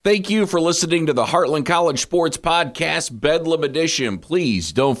Thank you for listening to the Heartland College Sports Podcast, Bedlam Edition.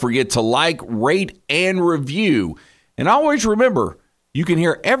 Please don't forget to like, rate, and review. And always remember, you can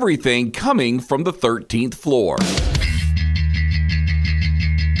hear everything coming from the 13th floor.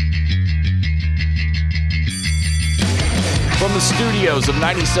 From the studios of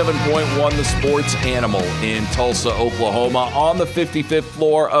 97.1 The Sports Animal in Tulsa, Oklahoma, on the 55th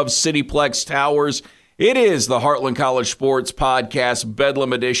floor of Cityplex Towers, it is the Heartland College Sports Podcast,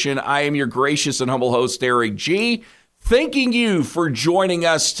 Bedlam Edition. I am your gracious and humble host, Erik Gee, thanking you for joining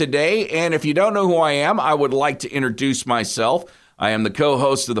us today. And if you don't know who I am, I would like to introduce myself. I am the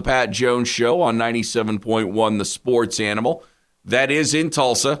co-host of the Pat Jones Show on 97.1 The Sports Animal. That is in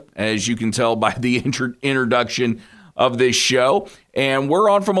Tulsa, as you can tell by the introduction of this show. And we're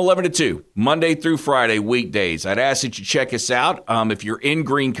on from 11 to 2, Monday through Friday, weekdays. I'd ask that you check us out. If you're in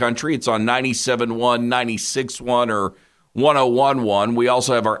Green Country, it's on 97.1, 96.1, or 101.1. We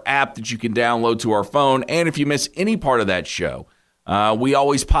also have our app that you can download to our phone. And if you miss any part of that show, we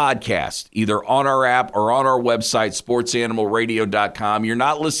always podcast, either on our app or on our website, sportsanimalradio.com. You're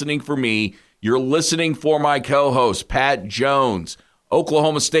not listening for me. You're listening for my co-host, Pat Jones,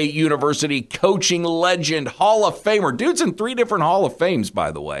 Oklahoma State University coaching legend, Hall of Famer. Dude's in 3 different Hall of Fames,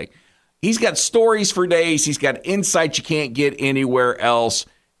 by the way. He's got stories for days. He's got insights you can't get anywhere else,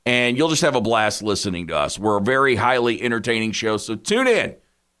 and you'll just have a blast listening to us. We're a very highly entertaining show, so tune in.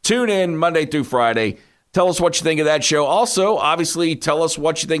 Tune in Monday through Friday. Tell us what you think of that show. Also, obviously, tell us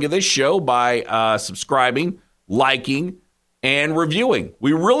what you think of this show by subscribing, liking, and reviewing.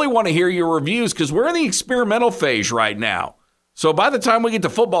 We really want to hear your reviews because we're in the experimental phase right now. So by the time we get to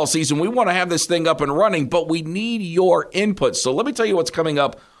football season, we want to have this thing up and running, but we need your input. So let me tell you what's coming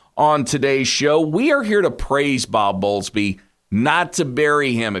up on today's show. We are here to praise Bob Bowlsby, not to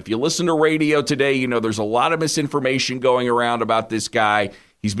bury him. If you listen to radio today, you know there's a lot of misinformation going around about this guy.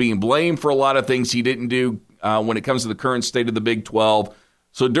 He's being blamed for a lot of things he didn't do when it comes to the current state of the Big 12.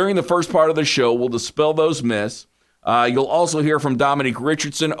 So during the first part of the show, we'll dispel those myths. You'll also hear from Dominique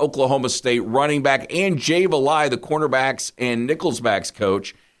Richardson, Oklahoma State running back, and Jay Valai, the cornerbacks and nickelbacks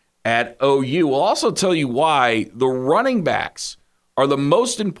coach at OU. We'll also tell you why the running backs are the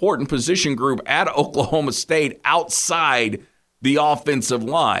most important position group at Oklahoma State outside the offensive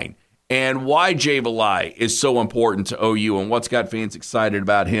line, and why Jay Valai is so important to OU and what's got fans excited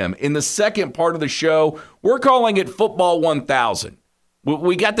about him. In the second part of the show, we're calling it Football 1000.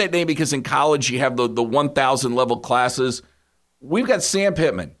 We got that name because in college you have the 1,000 level classes. We've got Sam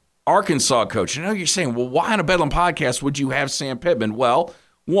Pittman, Arkansas coach. I know you're saying, well, why on a Bedlam podcast would you have Sam Pittman? Well,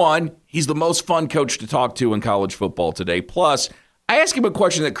 one, he's the most fun coach to talk to in college football today. Plus, I asked him a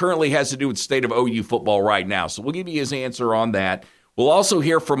question that currently has to do with the state of OU football right now. So we'll give you his answer on that. We'll also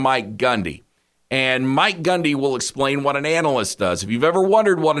hear from Mike Gundy. And Mike Gundy will explain what an analyst does. If you've ever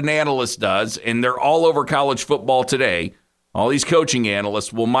wondered what an analyst does, and they're all over college football today, all these coaching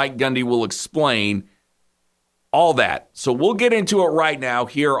analysts, well, Mike Gundy will explain all that. So we'll get into it right now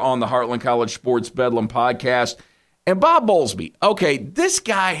here on the Heartland College Sports Bedlam podcast. And Bob Bowlsby, okay, this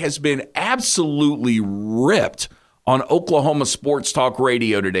guy has been absolutely ripped on Oklahoma Sports Talk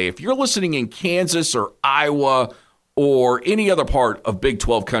Radio today. If you're listening in Kansas or Iowa or any other part of Big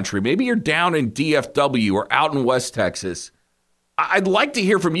 12 country, maybe you're down in DFW or out in West Texas, I'd like to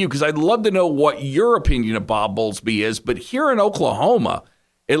hear from you because I'd love to know what your opinion of Bob Bowlsby is. But here in Oklahoma,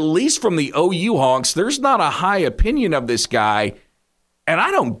 at least from the OU honks, there's not a high opinion of this guy. And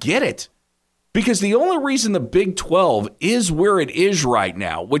I don't get it. Because the only reason the Big 12 is where it is right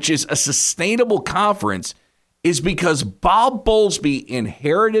now, which is a sustainable conference, is because Bob Bowlsby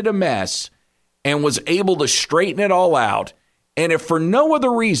inherited a mess and was able to straighten it all out. And if for no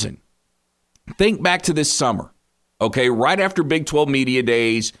other reason, think back to this summer. Okay, right after Big 12 Media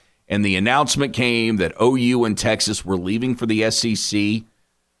Days and the announcement came that OU and Texas were leaving for the SEC,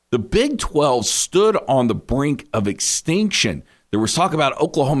 the Big 12 stood on the brink of extinction. There was talk about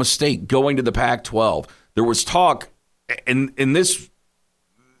Oklahoma State going to the Pac-12. There was talk, and this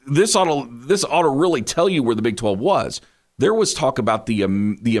ought to really tell you where the Big 12 was. There was talk about the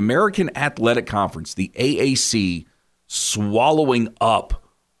American Athletic Conference, the AAC, swallowing up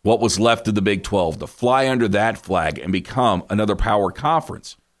what was left of the Big 12 to fly under that flag and become another power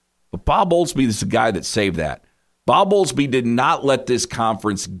conference. But Bob Bowlsby is the guy that saved that. Bob Bowlsby did not let this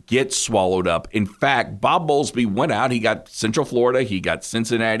conference get swallowed up. In fact, Bob Bowlsby went out. He got Central Florida. He got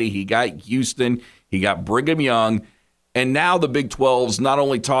Cincinnati. He got Houston. He got Brigham Young. And now the Big 12's not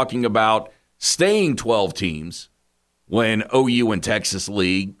only talking about staying 12 teams when OU and Texas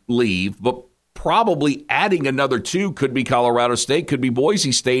leave, but probably adding another 2, could be Colorado State, could be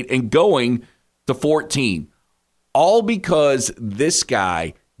Boise State, and going to 14. All because this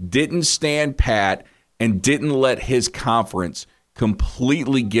guy didn't stand pat and didn't let his conference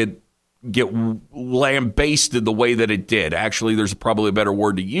completely get lambasted the way that it did. Actually, there's probably a better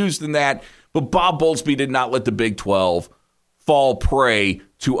word to use than that. But Bob Bowlsby did not let the Big 12 fall prey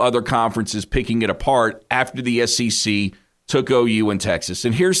to other conferences picking it apart after the SEC took OU and Texas.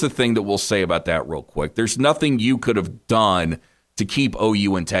 And here's the thing that we'll say about that real quick. There's nothing you could have done to keep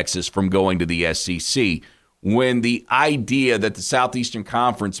OU and Texas from going to the SEC when the idea that the Southeastern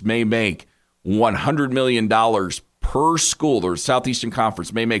Conference may make $100 million per school, or Southeastern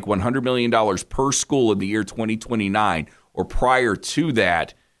Conference may make $100 million per school in the year 2029 or prior to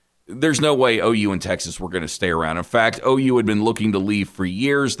that, there's no way OU and Texas were going to stay around. In fact, OU had been looking to leave for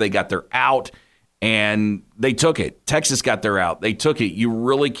years. They got their out, and they took it. Texas got their out. They took it. You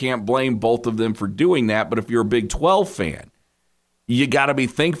really can't blame both of them for doing that, but if you're a Big 12 fan, you got to be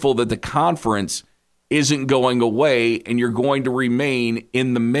thankful that the conference isn't going away and you're going to remain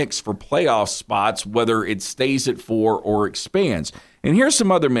in the mix for playoff spots, whether it stays at 4 or expands. And here's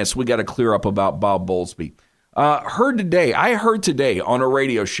some other myths we got to clear up about Bob Bowlsby. I heard today on a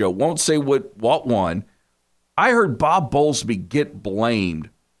radio show, won't say what one, I heard Bob Bowlsby get blamed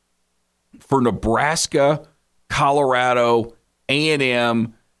for Nebraska, Colorado,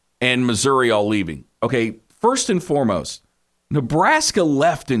 A&M, and Missouri all leaving. Okay, first and foremost, Nebraska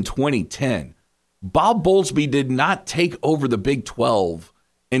left in 2010. Bob Bowlsby did not take over the Big 12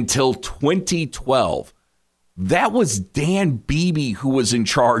 until 2012. That was Dan Beebe who was in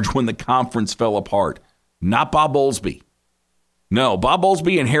charge when the conference fell apart, not Bob Bowlsby. No, Bob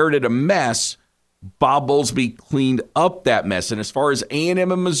Bowlsby inherited a mess. Bob Bowlsby cleaned up that mess. And as far as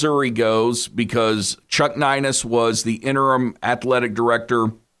A&M and Missouri goes, because Chuck Ninus was the interim athletic director,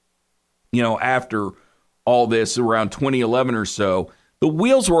 after all this around 2011 or so, the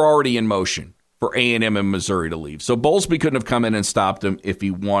wheels were already in motion for A&M and Missouri to leave. So Bowlsby couldn't have come in and stopped him if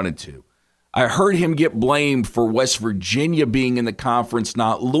he wanted to. I heard him get blamed for West Virginia being in the conference,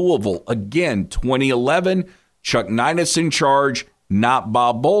 not Louisville. Again, 2011, Chuck Ninus in charge, not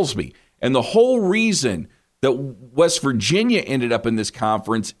Bob Bowlsby. And the whole reason that West Virginia ended up in this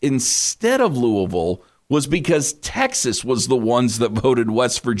conference instead of Louisville was because Texas was the ones that voted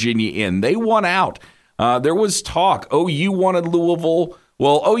West Virginia in. They won out. There was talk. OU wanted Louisville.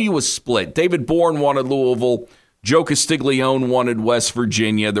 Well, OU was split. David Bourne wanted Louisville. Joe Castiglione wanted West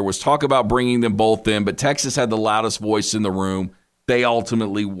Virginia. There was talk about bringing them both in, but Texas had the loudest voice in the room. They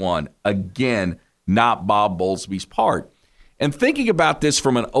ultimately won. Again, not Bob Bowlsby's part. And thinking about this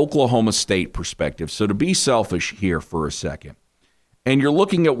from an Oklahoma State perspective, so to be selfish here for a second, and you're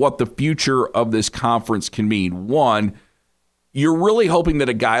looking at what the future of this conference can mean. One, you're really hoping that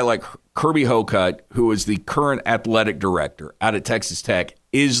a guy like Kirby Hocutt, who is the current athletic director out at Texas Tech,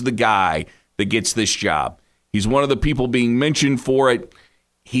 is the guy that gets this job. He's one of the people being mentioned for it.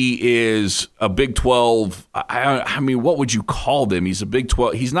 He is a Big 12. I mean, what would you call them? He's a Big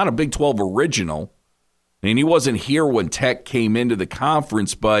 12. He's not a Big 12 original. And he wasn't here when Tech came into the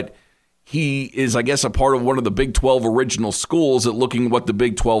conference, but he is, I guess, a part of one of the Big 12 original schools at looking at what the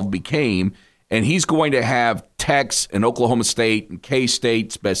Big 12 became. And he's going to have Tech's and Oklahoma State and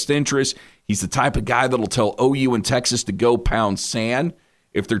K-State's best interest. He's the type of guy that'll tell OU and Texas to go pound sand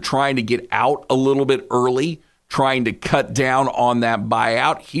if they're trying to get out a little bit early, trying to cut down on that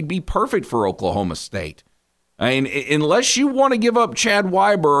buyout. He'd be perfect for Oklahoma State. I mean, unless you want to give up Chad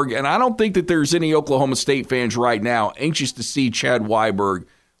Weiberg, and I don't think that there's any Oklahoma State fans right now anxious to see Chad Weiberg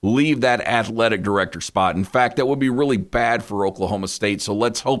leave that athletic director spot. In fact, that would be really bad for Oklahoma State, so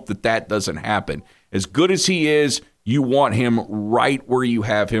let's hope that that doesn't happen. As good as he is, you want him right where you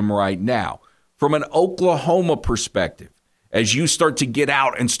have him right now. From an Oklahoma perspective, as you start to get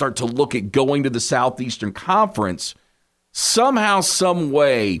out and start to look at going to the Southeastern Conference, somehow, some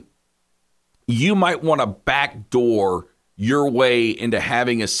way, you might want to backdoor your way into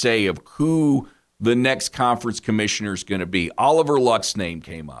having a say of who the next conference commissioner is going to be. Oliver Luck's name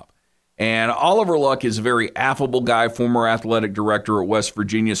came up. And Oliver Luck is a very affable guy, former athletic director at West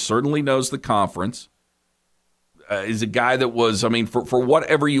Virginia, certainly knows the conference. Is a guy that was, I mean, for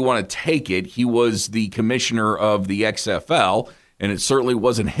whatever you want to take it, he was the commissioner of the XFL, and it certainly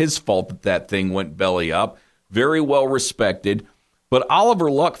wasn't his fault that that thing went belly up. Very well respected. But Oliver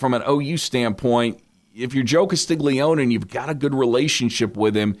Luck, from an OU standpoint, if you're Joe Castiglione and you've got a good relationship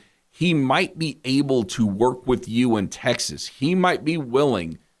with him, he might be able to work with you in Texas. He might be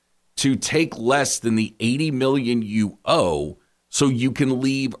willing to take less than the $80 million you owe so you can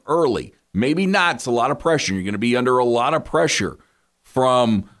leave early. Maybe not. It's a lot of pressure. You're going to be under a lot of pressure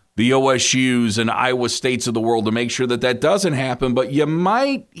from the OSUs and Iowa States of the world to make sure that that doesn't happen. But he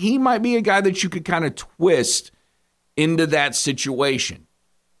might be a guy that you could kind of twist into that situation.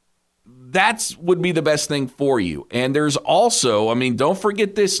 That's would be the best thing for you. And there's also, I mean, don't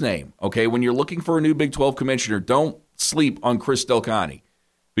forget this name, okay? When you're looking for a new Big 12 commissioner, don't sleep on Chris Del Conte,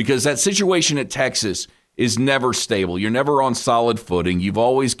 because that situation at Texas is never stable. You're never on solid footing. You've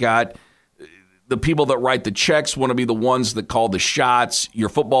always got the people that write the checks want to be the ones that call the shots. Your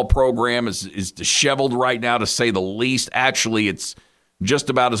football program is disheveled right now, to say the least. Actually, it's just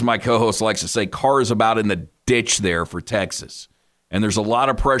about, as my co-host likes to say, cars about in the ditch there for Texas. And there's a lot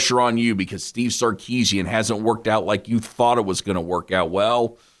of pressure on you because Steve Sarkisian hasn't worked out like you thought it was going to work out.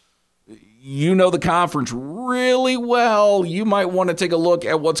 Well, you know the conference really well. You might want to take a look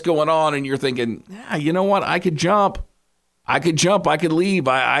at what's going on, and you're thinking, yeah, you know what? I could jump. I could leave.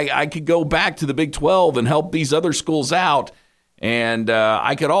 I could go back to the Big 12 and help these other schools out. And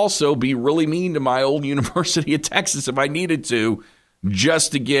I could also be really mean to my old University of Texas if I needed to,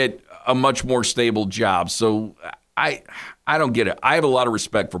 just to get a much more stable job. So I don't get it. I have a lot of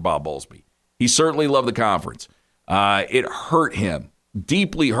respect for Bob Bowlsby. He certainly loved the conference. It hurt him,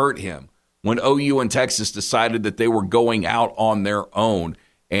 deeply hurt him, when OU and Texas decided that they were going out on their own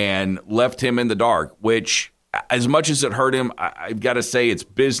and left him in the dark, which, as much as it hurt him, I've got to say it's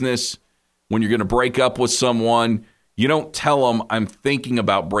business. When you're going to break up with someone, you don't tell them, I'm thinking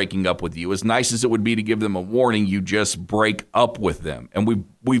about breaking up with you. As nice as it would be to give them a warning, you just break up with them. And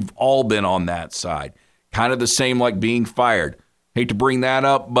we've all been on that side. Kind of the same like being fired. Hate to bring that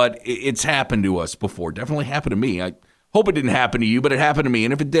up, but it's happened to us before. Definitely happened to me. I hope it didn't happen to you, but it happened to me.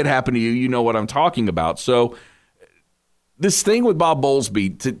 And if it did happen to you, you know what I'm talking about. So this thing with Bob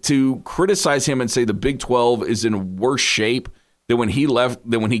Bowlsby, to criticize him and say the Big 12 is in worse shape than when he left,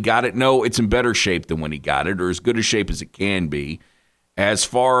 than when he got it. No, it's in better shape than when he got it, or as good a shape as it can be. As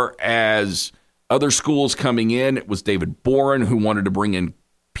far as other schools coming in, it was David Boren who wanted to bring in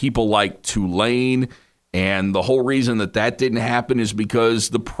people like Tulane. And the whole reason that didn't happen is because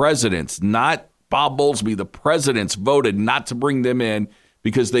the presidents, not Bob Bowlsby, the presidents voted not to bring them in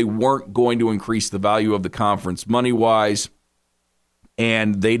because they weren't going to increase the value of the conference money-wise.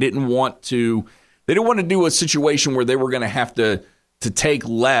 And they didn't want to do a situation where they were going to have to take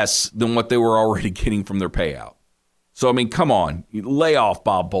less than what they were already getting from their payout. So, I mean, come on, lay off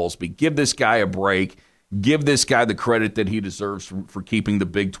Bob Bowlsby. Give this guy a break. Give this guy the credit that he deserves for keeping the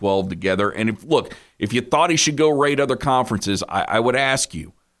Big 12 together. And if you thought he should go raid other conferences, I would ask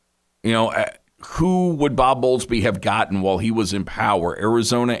you, who would Bob Bowlsby have gotten while he was in power?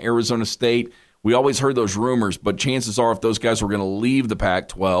 Arizona State? We always heard those rumors, but chances are if those guys were going to leave the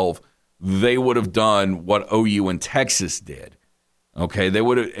Pac-12, they would have done what OU and Texas did. Okay, they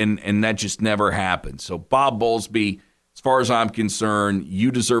would have, and that just never happened. So Bob Bowlsby, as far as I'm concerned,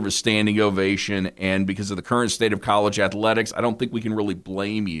 you deserve a standing ovation, and because of the current state of college athletics, I don't think we can really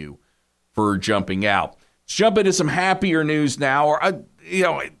blame you for jumping out. Let's jump into some happier news now.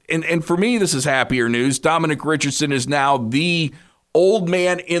 And for me, this is happier news. Dominic Richardson is now the old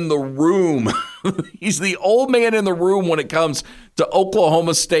man in the room. He's the old man in the room when it comes to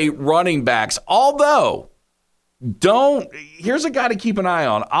Oklahoma State running backs. Although, here's a guy to keep an eye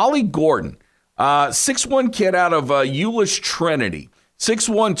on. Ollie Gordon. 6'1" kid out of Euless Trinity.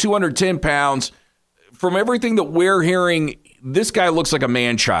 6'1", 210 pounds. From everything that we're hearing, this guy looks like a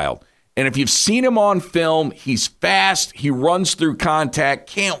man-child. And if you've seen him on film, he's fast. He runs through contact.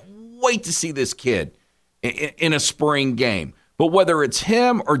 Can't wait to see this kid in a spring game. But whether it's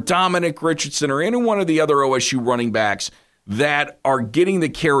him or Dominic Richardson or any one of the other OSU running backs that are getting the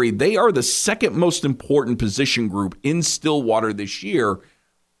carry, they are the second most important position group in Stillwater this year,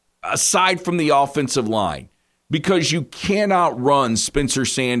 aside from the offensive line, because you cannot run Spencer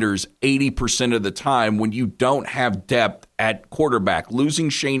Sanders 80% of the time when you don't have depth at quarterback. Losing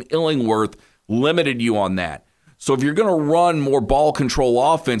Shane Illingworth limited you on that. So if you're going to run more ball control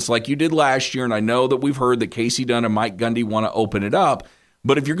offense like you did last year, and I know that we've heard that Casey Dunn and Mike Gundy want to open it up,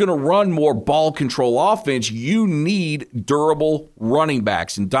 but if you're going to run more ball control offense, you need durable running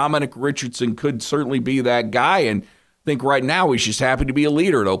backs, and Dominic Richardson could certainly be that guy. And I think right now he's just happy to be a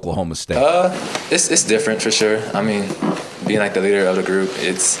leader at Oklahoma State. It's different for sure. I mean, being like the leader of the group,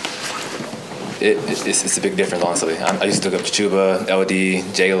 it's a big difference, honestly. I used to look up to Chuba, LD,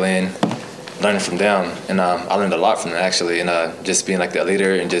 Jalen, learning from them, and I learned a lot from them actually. And just being like the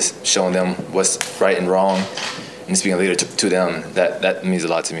leader and just showing them what's right and wrong, and just being a leader to them, that means a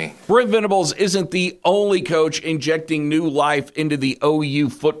lot to me. Brent Venables isn't the only coach injecting new life into the OU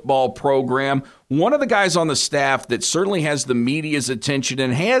football program. One of the guys on the staff that certainly has the media's attention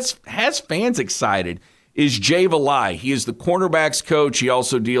and has fans excited is Jay Valai. He is the cornerbacks coach. He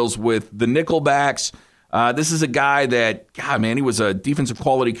also deals with the nickelbacks. This is a guy that, he was a defensive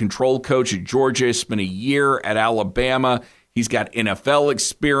quality control coach at Georgia, spent a year at Alabama. He's got NFL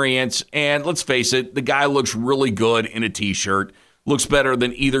experience. And let's face it, the guy looks really good in a T-shirt. Looks better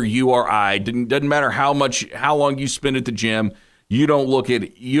than either you or I. Doesn't matter how long you spend at the gym.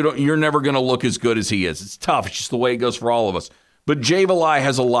 You're never going to look as good as he is. It's tough. It's just the way it goes for all of us. But Jay Valai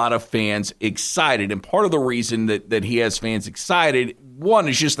has a lot of fans excited. And part of the reason that he has fans excited, one,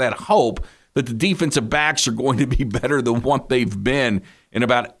 is just that hope that the defensive backs are going to be better than what they've been in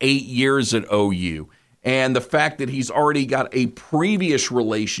about 8 years at OU. And the fact that he's already got a previous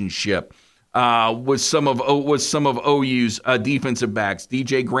relationship with some of OU's defensive backs,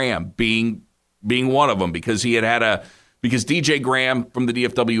 DJ Graham being one of them, because because DJ Graham from the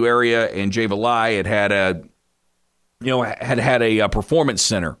DFW area and Jay Valai had a performance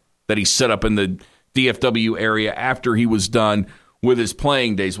center that he set up in the DFW area after he was done with his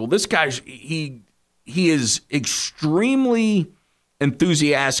playing days. Well, this guy, he is extremely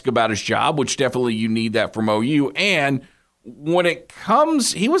enthusiastic about his job, which definitely you need that from OU. And when it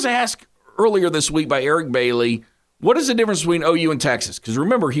comes, he was asked earlier this week by Eric Bailey, what is the difference between OU and Texas? Because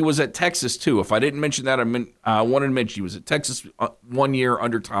remember, he was at Texas too. If I didn't mention that, I wanted to mention he was at Texas 1 year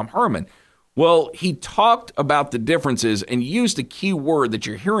under Tom Herman. Well, he talked about the differences and used a key word that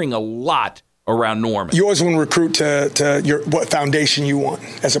you're hearing a lot around Norman. You always want to recruit to what foundation you want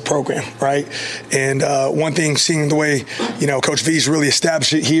as a program, right? And one thing, seeing the way, Coach V's really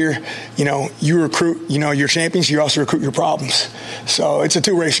established it here, you recruit, your champions, you also recruit your problems. So it's a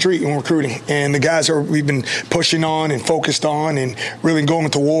two-way street in recruiting. And the guys we've been pushing on and focused on and really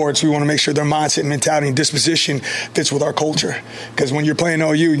going towards, we want to make sure their mindset, mentality, and disposition fits with our culture. Because when you're playing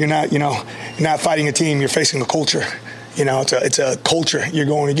OU, you're not fighting a team, you're facing a culture. It's a culture you're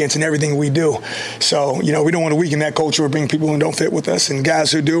going against in everything we do. So, we don't want to weaken that culture or bring people who don't fit with us. And guys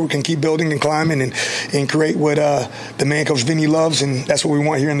who do can keep building and climbing and create what the man Coach Vinny loves, and that's what we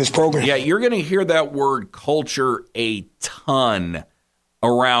want here in this program. Yeah, you're going to hear that word culture a ton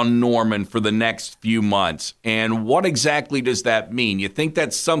around Norman for the next few months. And what exactly does that mean? You think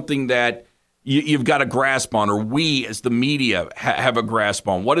that's something that you've got a grasp on, or we as the media have a grasp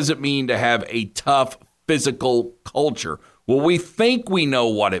on? What does it mean to have a tough physical culture? Well, we think we know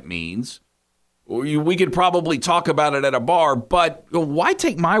what it means. We could probably talk about it at a bar, but why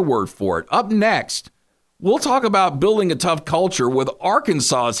take my word for it? Up next, we'll talk about building a tough culture with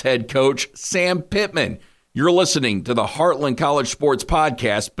Arkansas's head coach, Sam Pittman. You're listening to the Heartland College Sports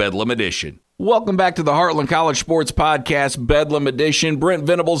Podcast, Bedlam Edition. Welcome back to the Heartland College Sports Podcast, Bedlam Edition. Brent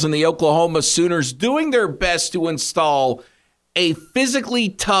Venables and the Oklahoma Sooners doing their best to install a physically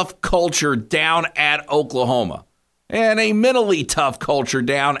tough culture down at Oklahoma, and a mentally tough culture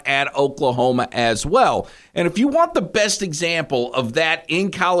down at Oklahoma as well. And if you want the best example of that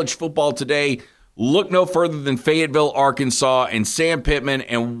in college football today, look no further than Fayetteville, Arkansas, and Sam Pittman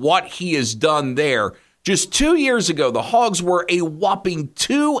and what he has done there. Just 2 years ago, the Hogs were a whopping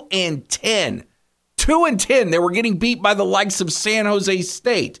 2-10. 2-10. They were getting beat by the likes of San Jose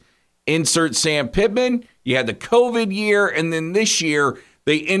State. Insert Sam Pittman. You had the COVID year, and then this year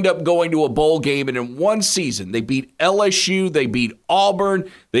they end up going to a bowl game, and in one season they beat LSU, they beat Auburn,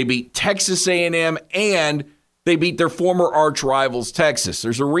 they beat Texas A&M, and they beat their former arch rivals, Texas.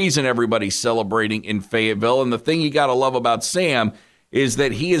 There's a reason everybody's celebrating in Fayetteville, and the thing you got to love about Sam is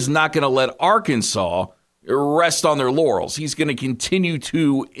that he is not going to let Arkansas rest on their laurels. He's going to continue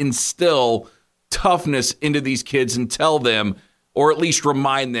to instill toughness into these kids and tell them, or at least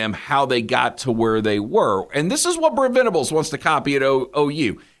remind them, how they got to where they were. And this is what Brent Venables wants to copy at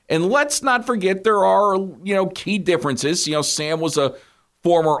OU. And let's not forget there are, key differences. Sam was a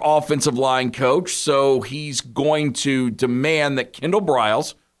former offensive line coach, so he's going to demand that Kendall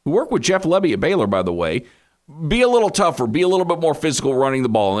Briles, who worked with Jeff Lebby at Baylor, by the way, be a little tougher, be a little bit more physical running the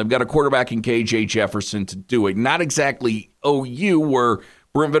ball. And they've got a quarterback in KJ Jefferson to do it. Not exactly OU, where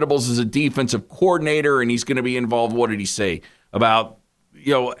Brent Venables is a defensive coordinator, and he's going to be involved, what did he say, about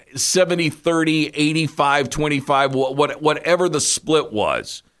 70-30, 85-25, whatever the split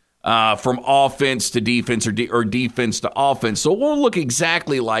was from offense to defense or defense to offense. So it won't look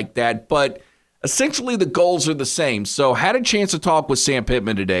exactly like that, but essentially the goals are the same. So had a chance to talk with Sam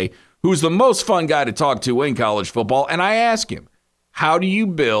Pittman today, who's the most fun guy to talk to in college football, and I asked him, how do you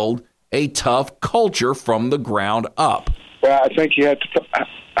build a tough culture from the ground up? Well, I think you have to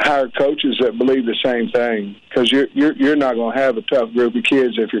hire coaches that believe the same thing, because you're not going to have a tough group of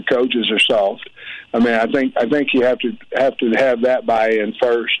kids if your coaches are soft. I mean, I think you have to have that buy-in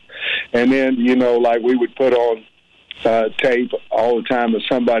first, and then like we would put on tape all the time of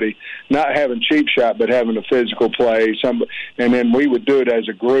somebody not having cheap shot but having a physical play. And then we would do it as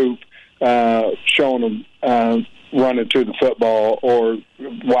a group, showing them running to the football or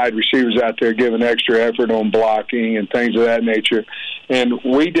wide receivers out there giving extra effort on blocking and things of that nature. And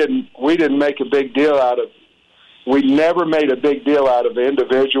we didn't make a big deal out of. We never made a big deal out of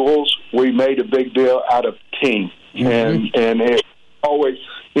individuals. We made a big deal out of team. Mm-hmm. And it always,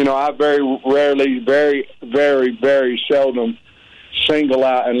 I very rarely, very, very, very seldom single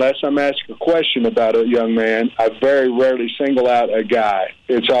out, unless I'm asked a question about a young man, I very rarely single out a guy.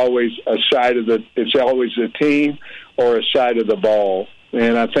 It's always it's always a team or a side of the ball.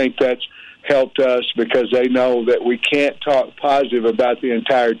 And I think that's helped us because they know that we can't talk positive about the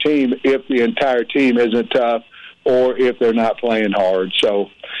entire team if the entire team isn't tough or if they're not playing hard. So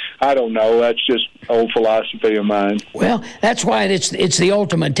I don't know. That's just old philosophy of mine. Well, that's why it's the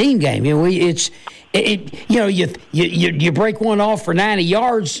ultimate team game. You break one off for 90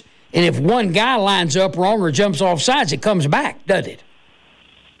 yards, and if one guy lines up wrong or jumps off sides, it comes back, doesn't it?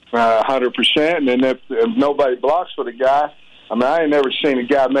 100%. And then if nobody blocks for the guy, I ain't never seen a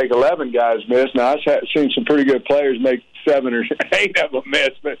guy make 11 guys miss. Now, I've seen some pretty good players make 7 or 8 of them miss,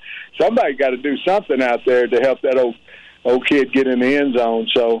 but somebody got to do something out there to help that old kid get in the end zone.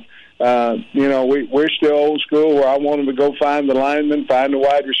 So, we're still old school where I want them to go find the linemen, find the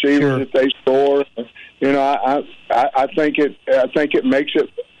wide receivers if they score. I think it makes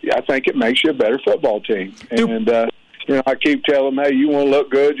you a better football team. And I keep telling them, hey, you want to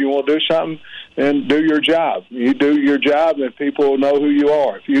look good, you want to do something, and do your job. You do your job, and people will know who you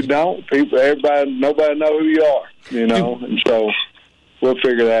are. If you don't, nobody know who you are. And so we'll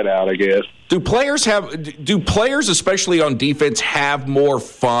figure that out, I guess. Do players, especially on defense, have more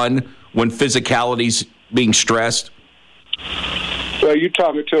fun when physicality's being stressed? Well, you're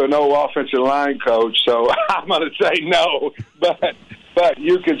talking to an old offensive line coach, so I'm going to say no. But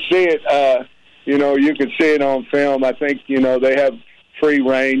you can see it. You can see it on film. I think they have free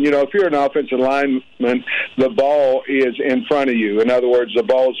reign. If you're an offensive lineman, the ball is in front of you. In other words, the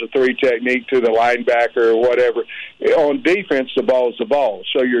ball is a 3 technique to the linebacker or whatever. On defense, the ball is the ball.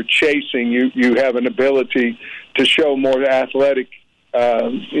 So you're chasing. You have an ability to show more athleticism.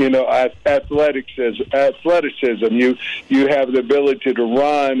 You have the ability to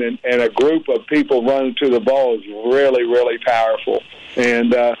run, and a group of people running to the ball is really, really powerful.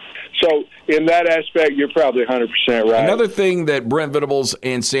 And so in that aspect, you're probably 100% right. Another thing that Brent Venables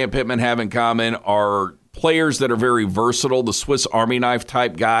and Sam Pittman have in common are players that are very versatile, the Swiss Army knife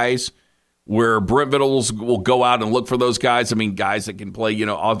type guys, where Brent Venables will go out and look for those guys. Guys that can play,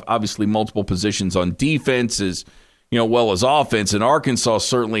 obviously multiple positions on defense as well as offense. And Arkansas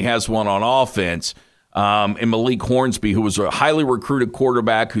certainly has one on offense. And Malik Hornsby, who was a highly recruited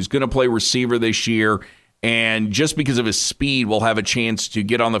quarterback who's going to play receiver this year. And just because of his speed, will have a chance to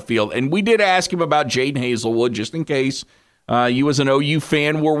get on the field. And we did ask him about Jaden Hazelwood, just in case you as an OU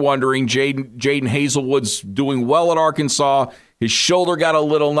fan were wondering. Jaden Hazelwood's doing well at Arkansas. His shoulder got a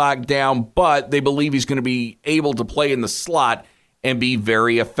little knocked down, but they believe he's going to be able to play in the slot and be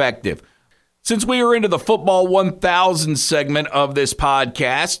very effective. Since we are into the Football 1000 segment of this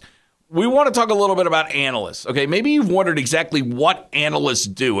podcast, we want to talk a little bit about analysts. Okay, maybe you've wondered exactly what analysts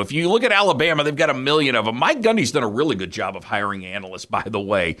do. If you look at Alabama, they've got 1 million of them. Mike Gundy's done a really good job of hiring analysts, by the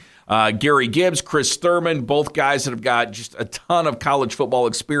way. Gary Gibbs, Chris Thurman, both guys that have got just a ton of college football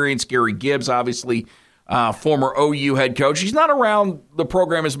experience. Gary Gibbs, obviously, former OU head coach. He's not around the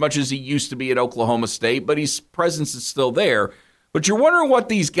program as much as he used to be at Oklahoma State, but his presence is still there. But you're wondering what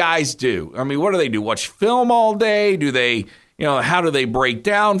these guys do. What do they do? Watch film all day? Do they... how do they break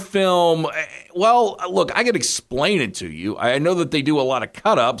down film? Well, look, I can explain it to you. I know that they do a lot of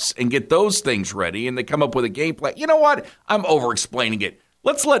cut-ups and get those things ready, and they come up with a game plan. You know what? I'm over-explaining it.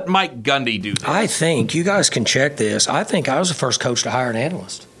 Let's let Mike Gundy do this. I think you guys can check this. I think I was the first coach to hire an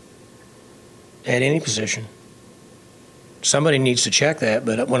analyst at any position. Somebody needs to check that,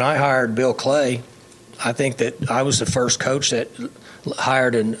 but when I hired Bill Clay, I think that I was the first coach that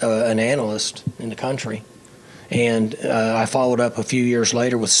hired an analyst in the country. And I followed up a few years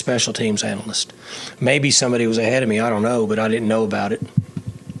later with special teams analyst. Maybe somebody was ahead of me, I don't know, but I didn't know about it.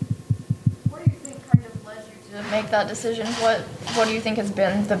 What do you think kind of led you to make that decision? What do you think has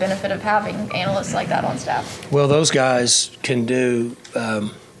been the benefit of having analysts like that on staff? Well, those guys can do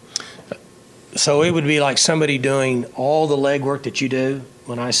so it would be like somebody doing all the legwork that you do.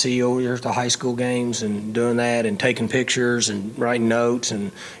 When I see you over here at the high school games and doing that and taking pictures and writing notes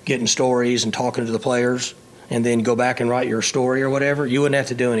and getting stories and talking to the players, and then go back and write your story or whatever, you wouldn't have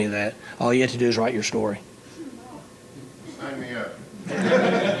to do any of that. All you have to do is write your story. Sign me up.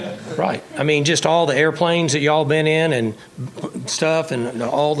 Right. Just all the airplanes that y'all been in and stuff and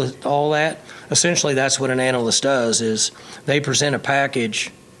all that. Essentially, that's what an analyst does is they present a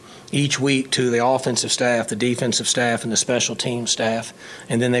package each week to the offensive staff, the defensive staff, and the special team staff,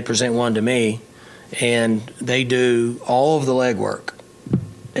 and then they present one to me, and they do all of the legwork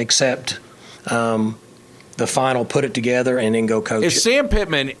except the final, put it together, and then go coach If it. Sam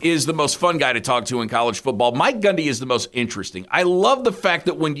Pittman is the most fun guy to talk to in college football, Mike Gundy is the most interesting. I love the fact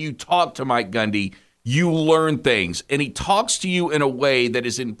that when you talk to Mike Gundy, you learn things, and he talks to you in a way that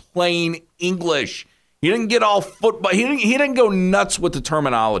is in plain English. He didn't get all football. He didn't go nuts with the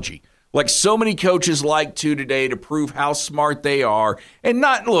terminology like so many coaches like to today to prove how smart they are. And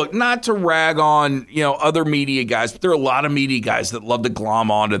not to rag on, other media guys, but there are a lot of media guys that love to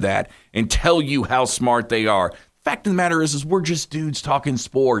glom onto that and tell you how smart they are. Fact of the matter is we're just dudes talking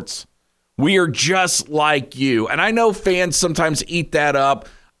sports. We are just like you. And I know fans sometimes eat that up.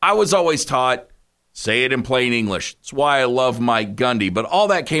 I was always taught, say it in plain English. That's why I love Mike Gundy. But all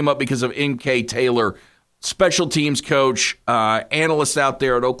that came up because of N.K. Taylor, special teams coach, analyst out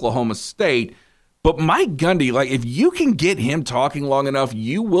there at Oklahoma State. But Mike Gundy, if you can get him talking long enough,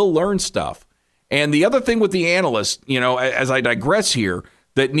 you will learn stuff. And the other thing with the analysts, as I digress here,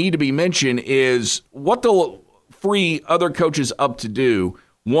 that need to be mentioned is what they'll free other coaches up to do.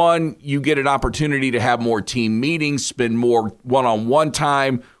 One, you get an opportunity to have more team meetings, spend more one-on-one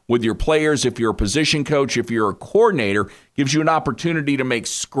time with your players. If you're a position coach, if you're a coordinator, gives you an opportunity to make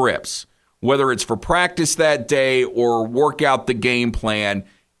scripts, whether it's for practice that day or work out the game plan,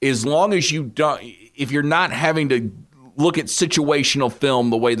 as long as if you're not having to look at situational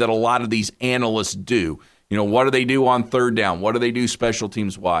film the way that a lot of these analysts do. What do they do on third down? What do they do special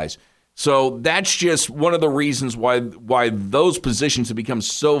teams wise? So that's just one of the reasons why those positions have become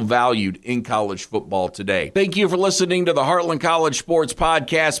so valued in college football today. Thank you for listening to the Heartland College Sports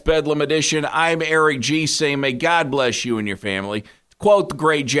Podcast, Bedlam Edition. I'm Erik Gee, saying may God bless you and your family. To quote the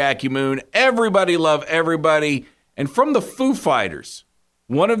great Jackie Moon, everybody love everybody. And from the Foo Fighters,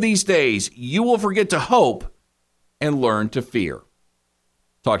 one of these days you will forget to hope and learn to fear.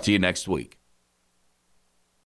 Talk to you next week.